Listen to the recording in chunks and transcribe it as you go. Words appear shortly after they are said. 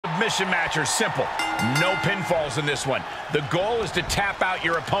submission match are simple. No pinfalls in this one. The goal is to tap out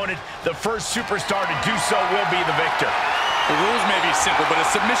your opponent. The first superstar to do so will be the victor. The rules may be simple, but a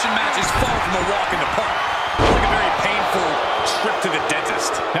submission match is far from a walk in the park. It's like a very painful trip to the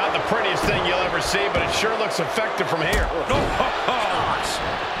dentist. Not the prettiest thing you'll ever see, but it sure looks effective from here.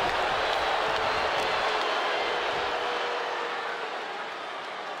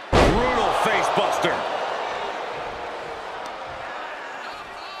 Brutal face buster.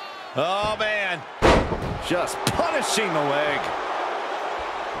 Oh, man. Just punishing the leg.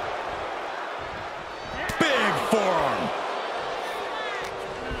 Big forearm.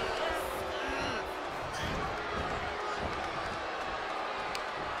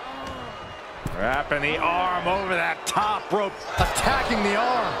 Wrapping the arm over that top rope. Attacking the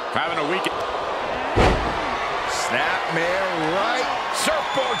arm. Having a weak. Snapmare right.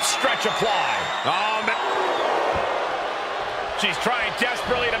 Surfboard stretch apply. Oh, man. She's trying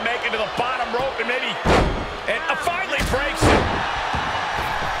desperately to make it to the bottom rope and finally breaks it.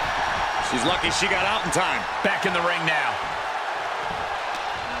 She's lucky she got out in time. Back in the ring now.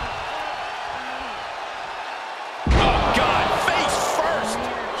 Oh, God, face first.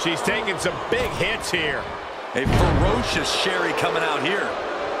 She's taking some big hits here. A ferocious Sherri coming out here.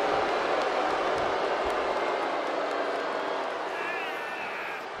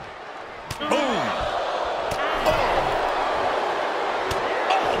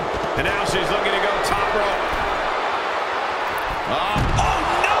 And now she's looking to go top rope. Oh,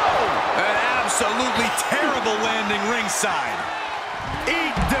 no! An absolutely terrible landing ringside.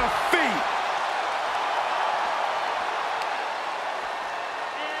 Eat defeat.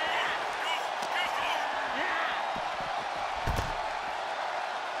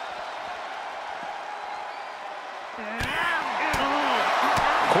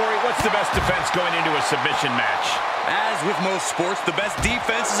 Corey, what's the best defense going into a submission match? As with most sports, the best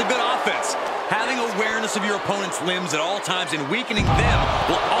defense is a good offense. Having awareness of your opponent's limbs at all times and weakening them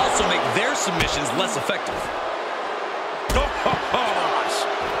will also make their submissions less effective.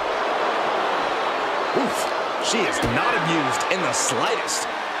 Oof, she is not amused in the slightest.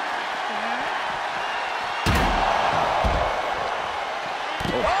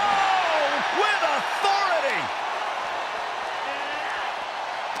 Oh, with authority!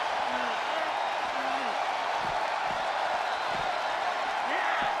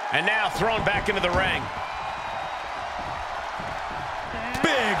 And now thrown back into the ring.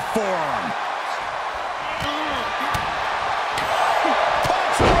 Big forearm.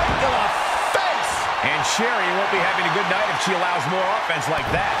 Punch right to the face. And Sherri won't be having a good night if she allows more offense like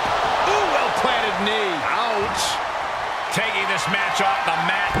that. Ooh, well-planted knee. Ouch. Taking this match off the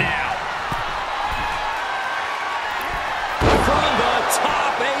mat now. From the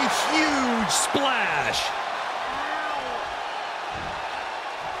top, a huge splash.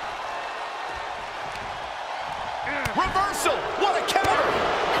 Reversal! What a counter!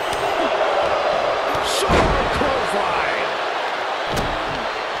 Sharp clothesline!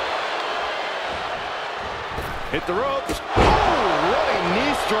 Hit the ropes. Oh, what a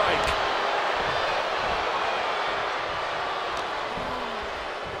knee strike!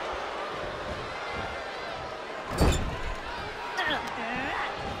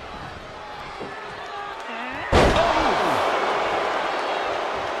 Oh!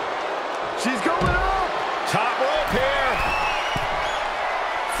 She's going up! Top rope here.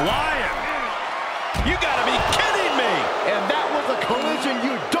 Flying. You gotta be kidding me. And that was a collision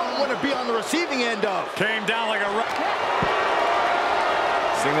you don't want to be on the receiving end of. Came down like a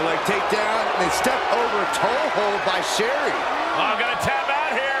Single leg takedown, and they step over toe hold by Sherri. I'm gonna tap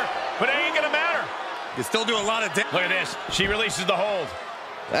out here, but it ain't gonna matter. You still do a lot of damage. Look at this. She releases the hold.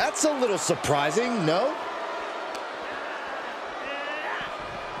 That's a little surprising, no?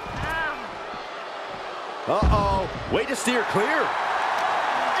 Uh-oh. Way to steer clear.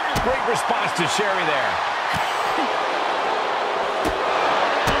 Great response to Sherri there.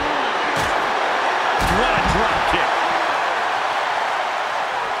 What a drop kick.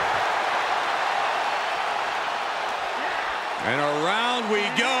 And around we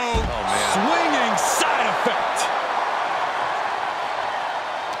go. Oh, man. Swinging side effect.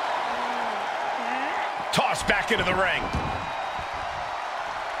 Tossed back into the ring.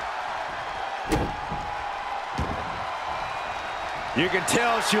 You can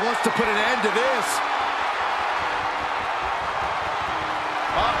tell she wants to put an end to this.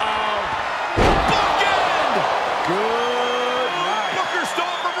 Uh-oh. Bookend! Good night. Booker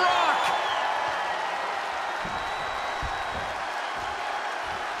stole from Rock.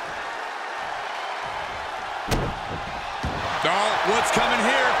 Oh, what's coming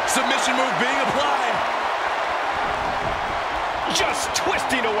here? Submission move being applied. Just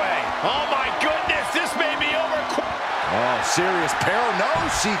twisting away. Oh, my goodness, this may be over. Oh, serious peril. No,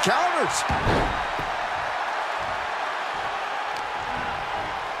 she counters.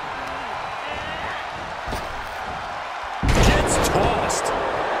 Gets tossed.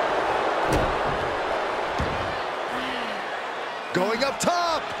 Going up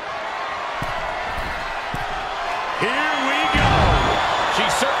top. Here we go. She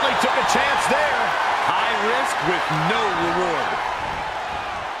certainly took a chance there. High risk with no reward.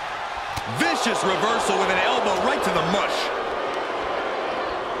 Vicious reversal with an elbow right to the mush.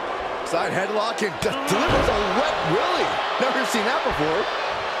 Side headlock and delivers a wet willy. Never seen that before.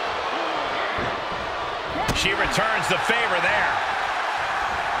 She returns the favor there.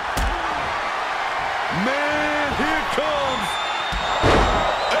 Man, here comes.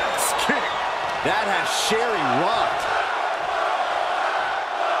 X-kick. That has Sherri rocked.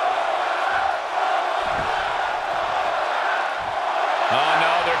 Oh,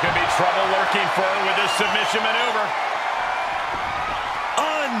 no, there could be trouble lurking for her with this submission maneuver.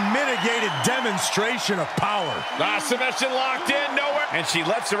 Unmitigated demonstration of power. Submission locked in, nowhere. And she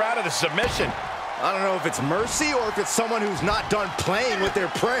lets her out of the submission. I don't know if it's mercy or if it's someone who's not done playing with their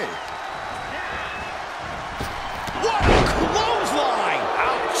prey. What a clothesline!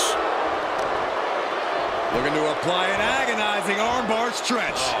 Ouch! Looking to apply an agonizing armbar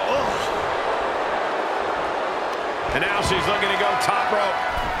stretch. Oh. And now she's looking to go top rope.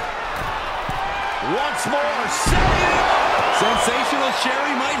 Once more, setting it up. Sensational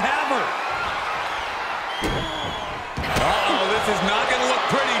Sherri might have her. Uh-oh, this is not going to look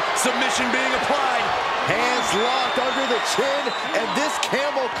pretty. Submission being applied. Hands locked under the chin, and this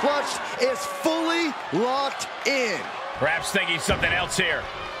camel clutch is fully locked in. Perhaps thinking something else here.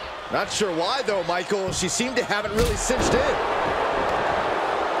 Not sure why, though, Michael. She seemed to have it really cinched in.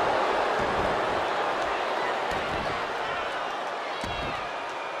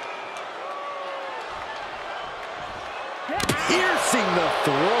 Piercing the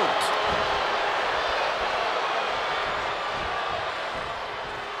throat.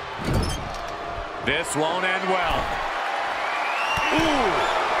 This won't end well. Ooh.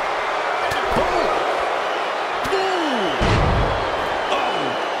 Boom. Ooh. Oh.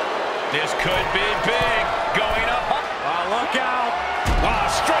 This could be big. Going up. Look out.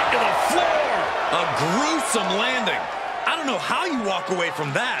 Straight to the floor. A gruesome landing. I don't know how you walk away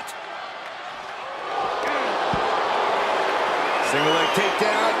from that. Single leg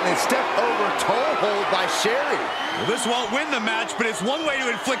takedown and a step over toe hold by Sherri. Well, this won't win the match, but it's one way to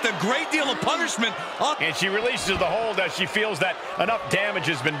inflict a great deal of punishment. And she releases the hold as she feels that enough damage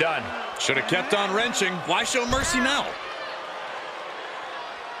has been done. Should have kept on wrenching. Why show mercy now?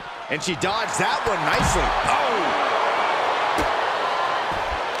 And she dodged that one nicely. Oh!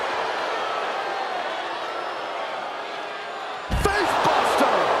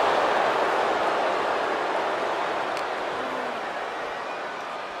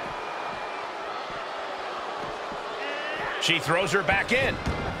 She throws her back in.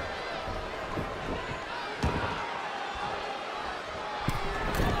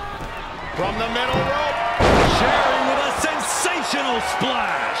 From the middle rope. Sherri with a sensational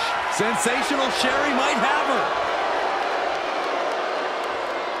splash. Sensational Sherri might have her.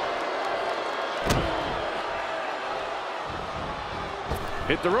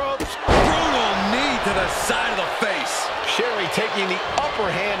 Hit the ropes. Brutal knee to the side of the face. Sherri taking the upper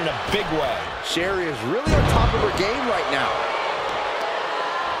hand in a big way. Sherri is really on top of her game right now.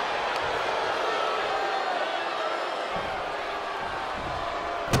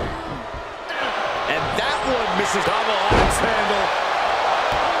 And that one misses. Double axe handle.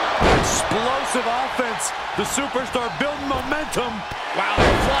 Explosive offense. The superstar building momentum. Wow,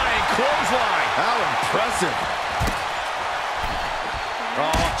 they're flying clothesline. How impressive.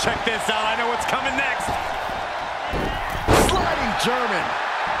 Oh, check this out. I know what's coming next. Sliding German.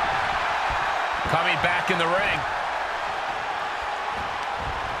 Coming back in the ring.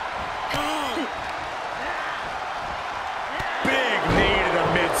 Big knee to the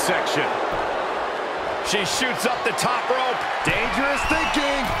midsection. She shoots up the top rope. Dangerous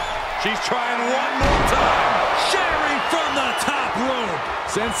thinking. She's trying one more time. Sherri from the top rope.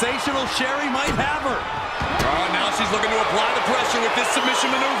 Sensational Sherri might have her. Oh, now she's looking to apply the pressure with this submission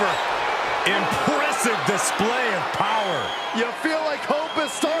maneuver. Impressive display of power. You feel like hope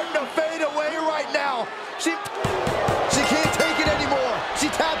is starting to fade away right now. She can't take it anymore. She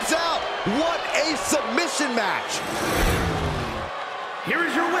taps out. What a submission match. Here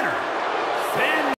is your winner,